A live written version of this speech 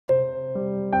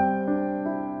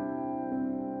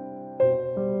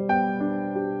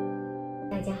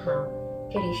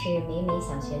里是梅楣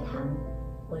小学堂，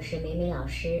我是梅楣老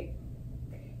师。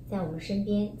在我们身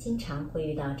边经常会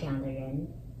遇到这样的人，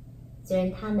虽然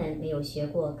他们没有学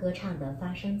过歌唱的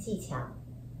发声技巧，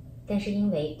但是因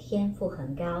为天赋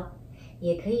很高，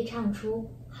也可以唱出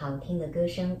好听的歌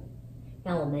声，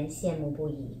让我们羡慕不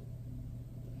已。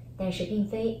但是并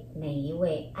非每一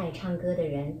位爱唱歌的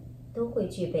人都会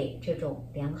具备这种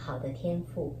良好的天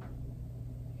赋，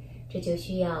这就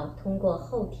需要通过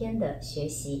后天的学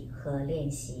习和练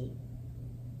习。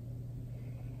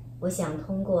我想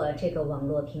通过这个网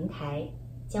络平台，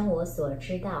将我所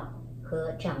知道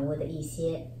和掌握的一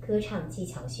些歌唱技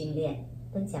巧训练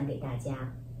分享给大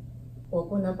家。我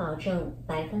不能保证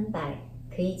100%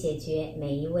可以解决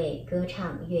每一位歌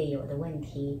唱乐友的问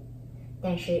题，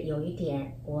但是有一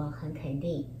点我很肯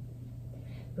定，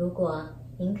如果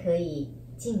您可以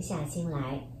静下心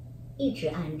来，一直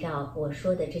按照我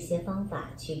说的这些方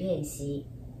法去练习，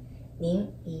您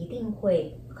一定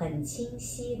会很清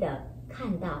晰地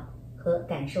看到和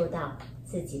感受到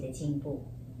自己的进步。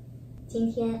今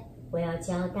天我要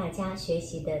教大家学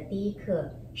习的第一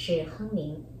课是哼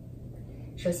鸣。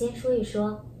首先说一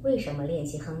说为什么练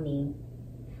习哼鸣。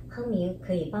哼鸣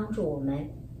可以帮助我们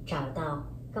找到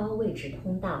高位置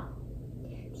通道，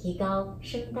提高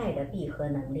声带的闭合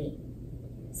能力，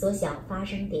缩小发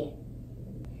声点，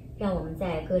让我们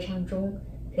在歌唱中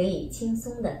可以轻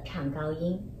松地唱高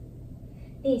音。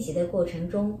练习的过程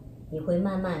中，你会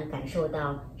慢慢感受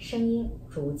到声音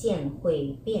逐渐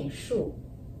会变竖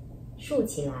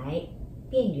起来，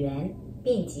变圆，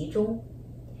变集中，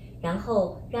然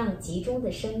后让集中的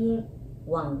声音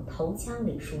往头腔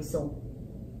里输送，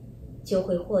就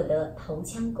会获得头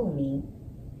腔共鸣，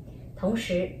同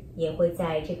时也会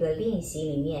在这个练习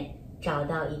里面找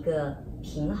到一个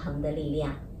平衡的力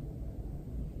量，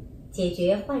解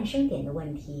决换声点的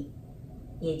问题，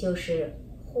也就是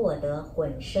获得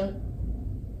混声。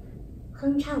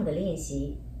哼唱的练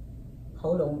习，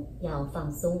喉咙要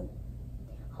放松，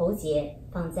喉结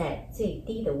放在最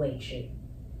低的位置，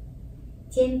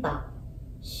肩膀、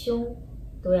胸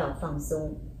都要放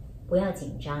松，不要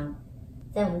紧张。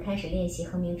在我们开始练习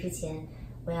哼鸣之前，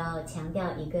我要强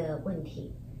调一个问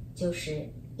题，就是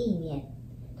意念。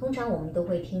通常我们都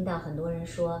会听到很多人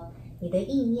说，你的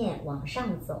意念往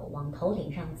上走，往头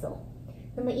顶上走。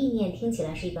那么意念听起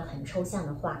来是一个很抽象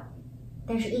的话，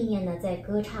但是意念呢，在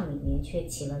歌唱里面却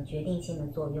起了决定性的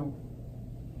作用。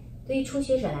对于初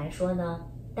学者来说呢，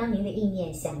当您的意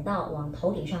念想到往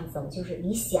头顶上走，就是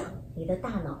你想你的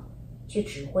大脑去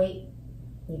指挥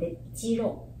你的肌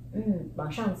肉，往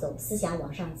上走，思想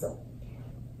往上走。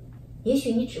也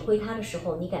许你指挥它的时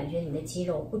候，你感觉你的肌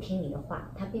肉不听你的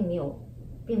话，它并没有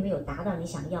达到你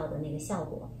想要的那个效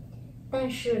果，但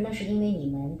是那是因为你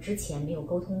们之前没有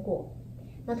沟通过。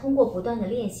那通过不断的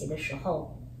练习的时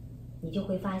候，你就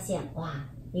会发现，哇，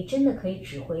你真的可以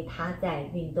指挥它在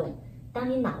运动。当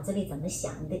你脑子里怎么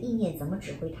想，你的意念怎么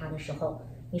指挥它的时候，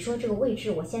你说这个位置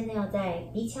我现在要在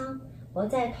鼻腔，我要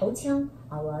在头腔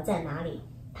我要在哪里，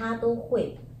它都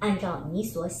会按照你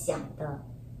所想的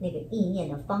那个意念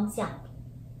的方向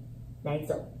来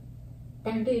走。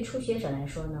但是对于初学者来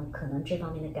说呢，可能这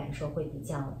方面的感受会比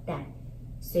较淡，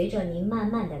随着您慢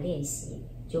慢的练习，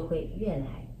就会越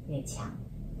来越强。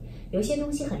有些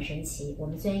东西很神奇，我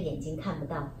们虽然眼睛看不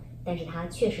到，但是它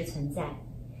确实存在。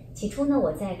起初呢，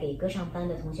我在给歌唱班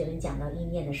的同学们讲到意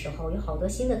念的时候，有好多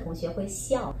新的同学会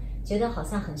笑，觉得好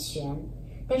像很玄。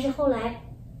但是后来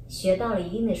学到了一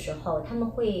定的时候，他们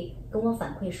会跟我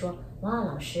反馈说，哇，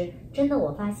老师，真的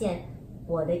我发现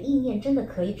我的意念真的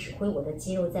可以指挥我的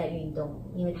肌肉在运动，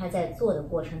因为他在做的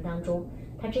过程当中，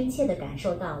他真切地感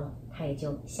受到了，他也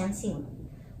就相信了。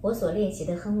我所练习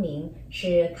的哼鸣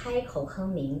是开口哼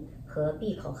鸣和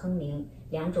闭口哼鸣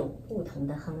两种不同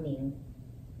的哼鸣。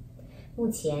目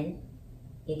前，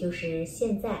也就是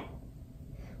现在，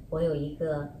我有一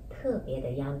个特别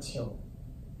的要求，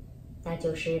那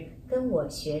就是跟我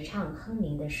学唱哼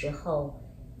鸣的时候，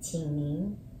请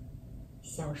您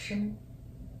小声、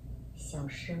小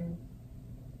声、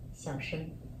小声，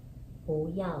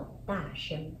不要大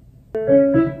声。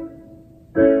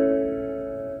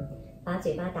把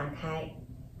嘴巴打开，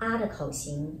啊的口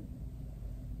型，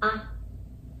啊。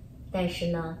但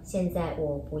是呢，现在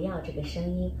我不要这个声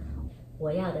音，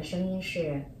我要的声音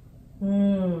是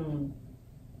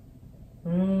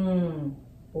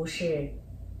不是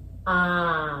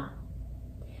啊。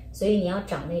所以你要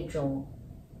找那种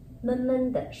闷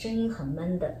闷的声音，很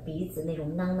闷的，鼻子那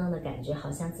种囔囔的感觉，好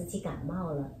像自己感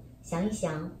冒了。想一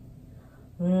想，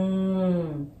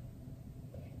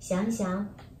想一想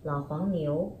老黄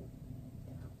牛，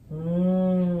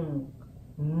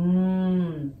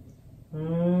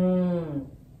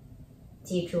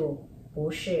记住不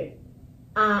是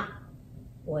啊，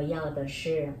我要的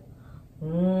是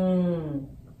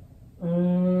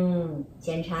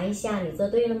检查一下你做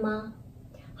对了吗？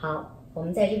好，我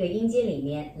们在这个音阶里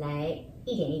面来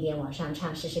一点一点往上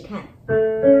唱试试看。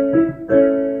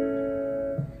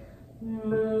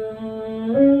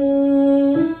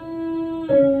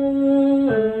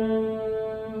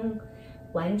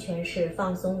完全是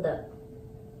放松的。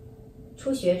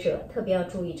初学者特别要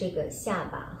注意这个下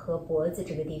巴和脖子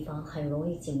这个地方很容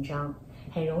易紧张，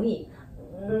很容易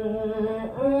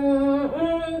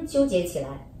纠结起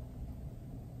来，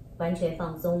完全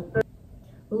放松。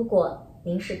如果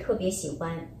您是特别喜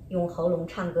欢用喉咙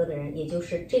唱歌的人，也就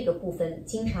是这个部分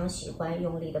经常喜欢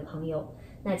用力的朋友，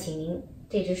那请您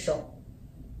这只手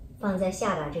放在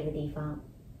下巴这个地方，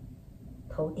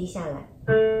头低下来，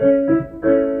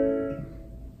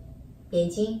眼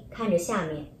睛看着下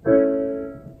面，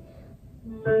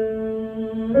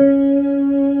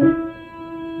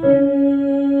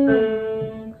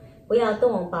不要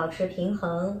动，保持平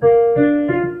衡。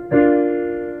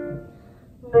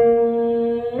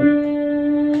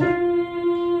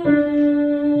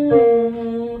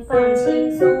放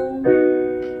轻松。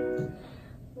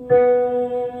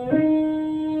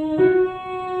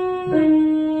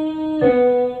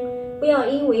不要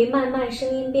因为慢慢声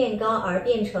音变高而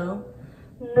变成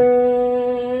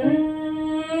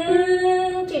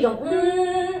这种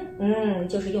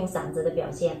就是用嗓子的表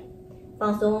现。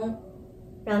放松，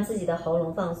让自己的喉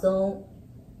咙放松。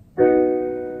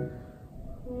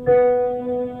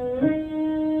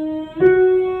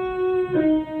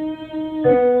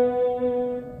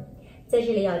在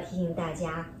这里要提醒大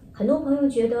家，很多朋友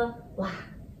觉得哇，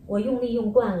我用力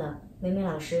用惯了，梅梅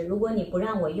老师，如果你不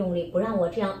让我用力，不让我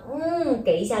这样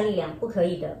给一下力量，不可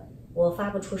以的，我发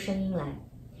不出声音来。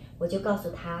我就告诉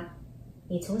他，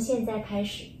你从现在开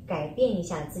始改变一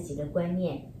下自己的观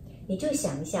念，你就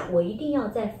想一下，我一定要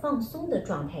在放松的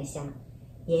状态下，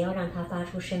也要让它发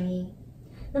出声音。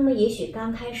那么也许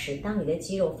刚开始，当你的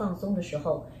肌肉放松的时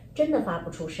候，真的发不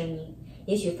出声音，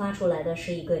也许发出来的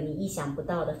是一个你意想不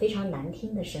到的非常难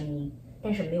听的声音，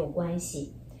但是没有关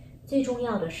系。最重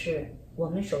要的是，我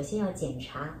们首先要检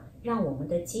查，让我们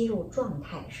的肌肉状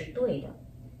态是对的。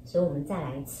所以我们再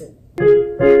来一次。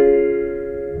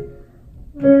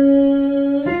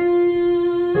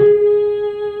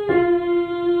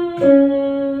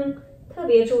特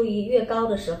别注意，越高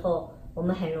的时候我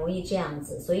们很容易这样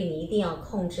子，所以你一定要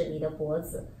控制你的脖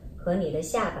子和你的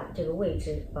下巴这个位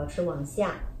置，保持往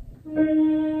下。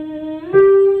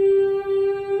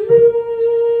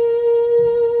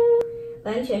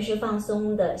完全是放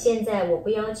松的。现在我不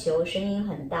要求声音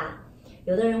很大，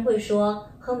有的人会说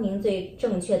哼鸣最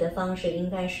正确的方式应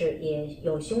该是也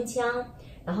有胸腔，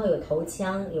然后有头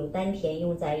腔，有丹田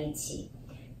用在一起。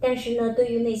但是呢，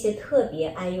对于那些特别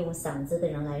爱用嗓子的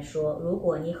人来说，如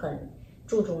果你很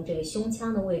注重这个胸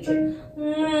腔的位置，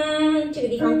这个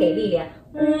地方给力量，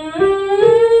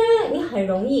你很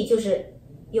容易就是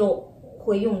又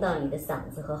会用到你的嗓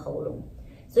子和喉咙。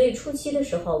所以初期的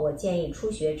时候，我建议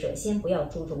初学者先不要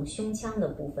注重胸腔的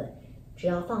部分，只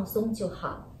要放松就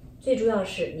好。最主要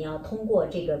是你要通过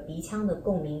这个鼻腔的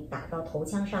共鸣打到头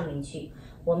腔上面去。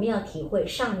我们要体会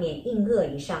上面硬腭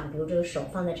以上，比如这个手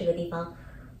放在这个地方，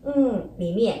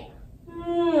里面，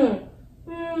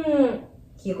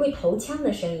体会头腔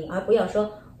的声音，而不要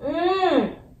说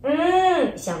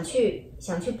想去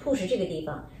push 这个地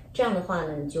方。这样的话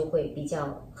呢，你就会比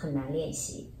较很难练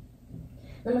习。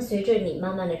那么随着你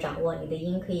慢慢的掌握，你的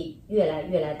音可以越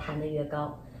来弹得越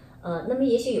高。那么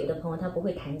也许有的朋友他不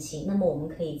会弹琴，那么我们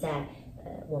可以在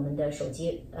我们的手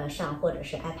机上或者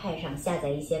是 iPad 上下载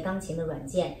一些钢琴的软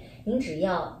件，您只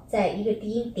要在一个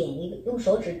低音点一个，用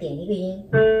手指点一个音，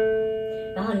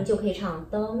然后你就可以唱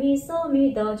哆咪嗦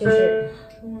咪哆，就是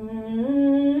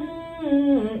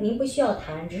您不需要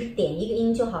弹，只是点一个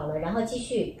音就好了，然后继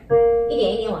续一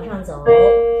点一点往上走。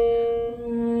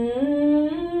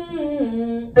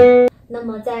那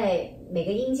么在每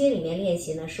个音阶里面练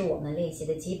习呢，是我们练习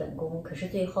的基本功，可是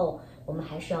最后我们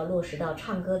还是要落实到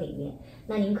唱歌里面。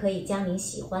那您可以将您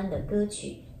喜欢的歌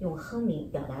曲用哼鸣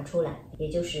表达出来，也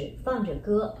就是放着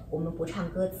歌，我们不唱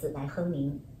歌词来哼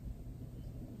鸣。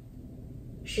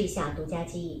试一下独家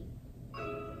记忆。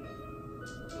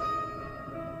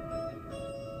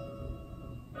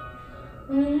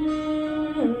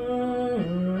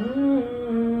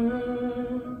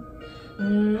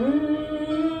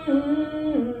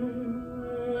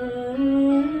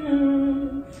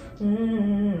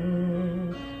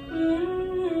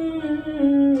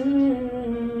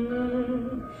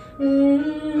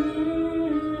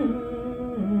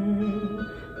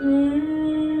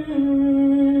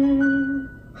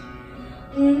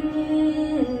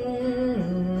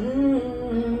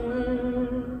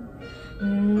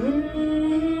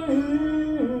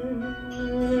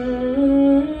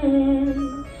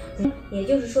也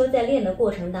就是说，在练的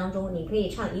过程当中，你可以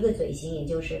唱一个嘴型，也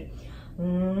就是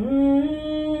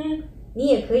你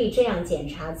也可以这样检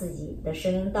查自己的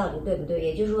声音到底对不对。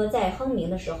也就是说，在哼鸣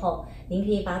的时候，您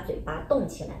可以把嘴巴动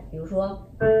起来，比如说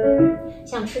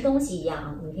像吃东西一样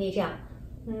啊，你可以这样。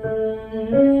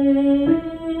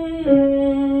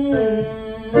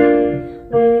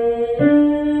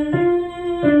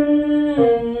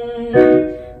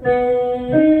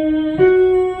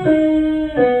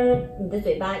你的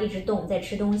嘴巴一直动，在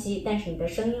吃东西，但是你的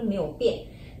声音没有变。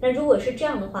那如果是这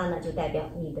样的话呢，就代表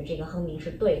你的这个哼鸣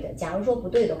是对的。假如说不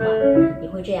对的话，你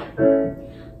会这样，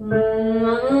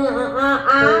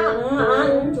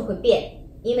就会变，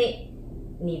因为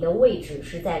你的位置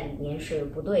是在里面是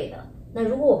不对的。那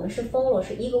如果我们是 follow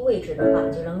是一个位置的话，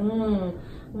就是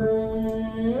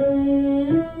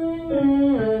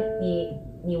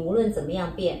你无论怎么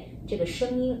样变，这个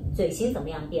声音嘴型怎么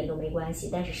样变都没关系，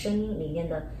但是声音里面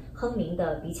的哼鸣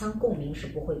的鼻腔共鸣是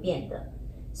不会变的。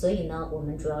所以呢，我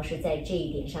们主要是在这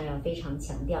一点上要非常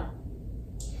强调。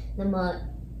那么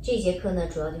这节课呢，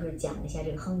主要就是讲一下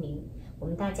这个哼鸣。我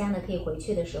们大家呢可以回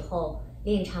去的时候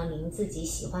练唱您自己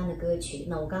喜欢的歌曲。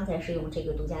那我刚才是用这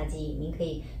个独家记忆，您可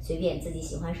以随便自己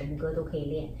喜欢什么歌都可以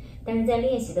练。但是在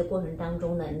练习的过程当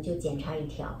中呢，你就检查一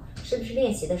条，是不是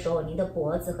练习的时候您的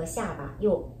脖子和下巴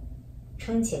又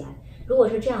撑起来？如果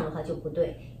是这样的话就不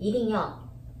对，一定要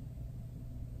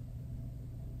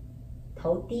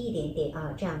头低一点点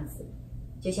啊，这样子，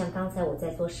就像刚才我在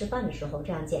做示范的时候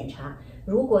这样检查。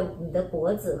如果你的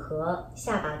脖子和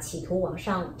下巴企图往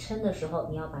上撑的时候，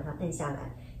你要把它摁下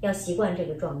来，要习惯这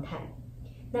个状态。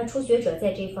那初学者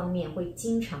在这方面会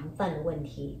经常犯的问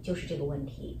题就是这个问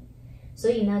题。所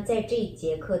以呢，在这一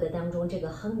节课的当中，这个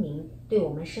哼鸣对我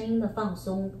们声音的放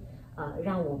松，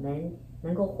让我们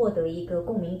能够获得一个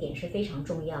共鸣点是非常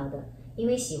重要的。因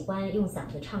为喜欢用嗓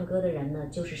子唱歌的人呢，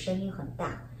就是声音很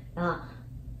大。他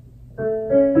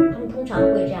们通常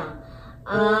会这样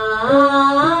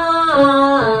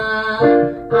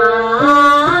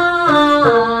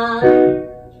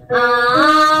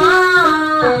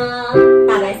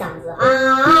大白嗓子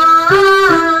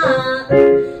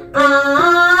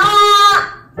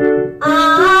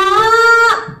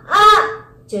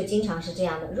就经常是这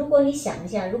样的。如果你想一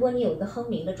下，如果你有一个哼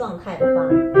鸣的状态的话，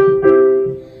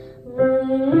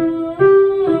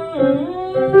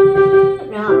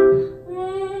然后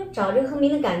找这个哼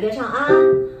鸣的感觉上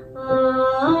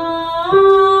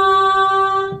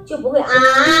就不会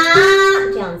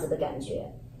这样子的感觉。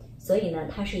所以呢，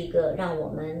它是一个让我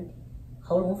们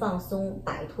喉咙放松，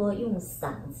摆脱用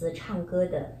嗓子唱歌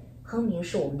的哼鸣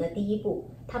是我们的第一步。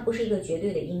它不是一个绝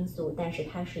对的因素，但是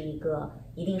它是一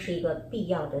定是一个必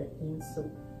要的因素。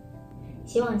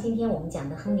希望今天我们讲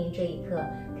的哼鸣这一课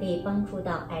可以帮助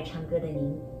到爱唱歌的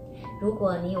您。如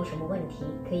果您有什么问题，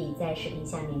可以在视频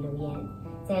下面留言。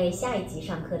在下一集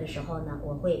上课的时候呢，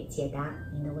我会解答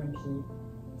您的问题。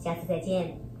下次再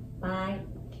见，拜。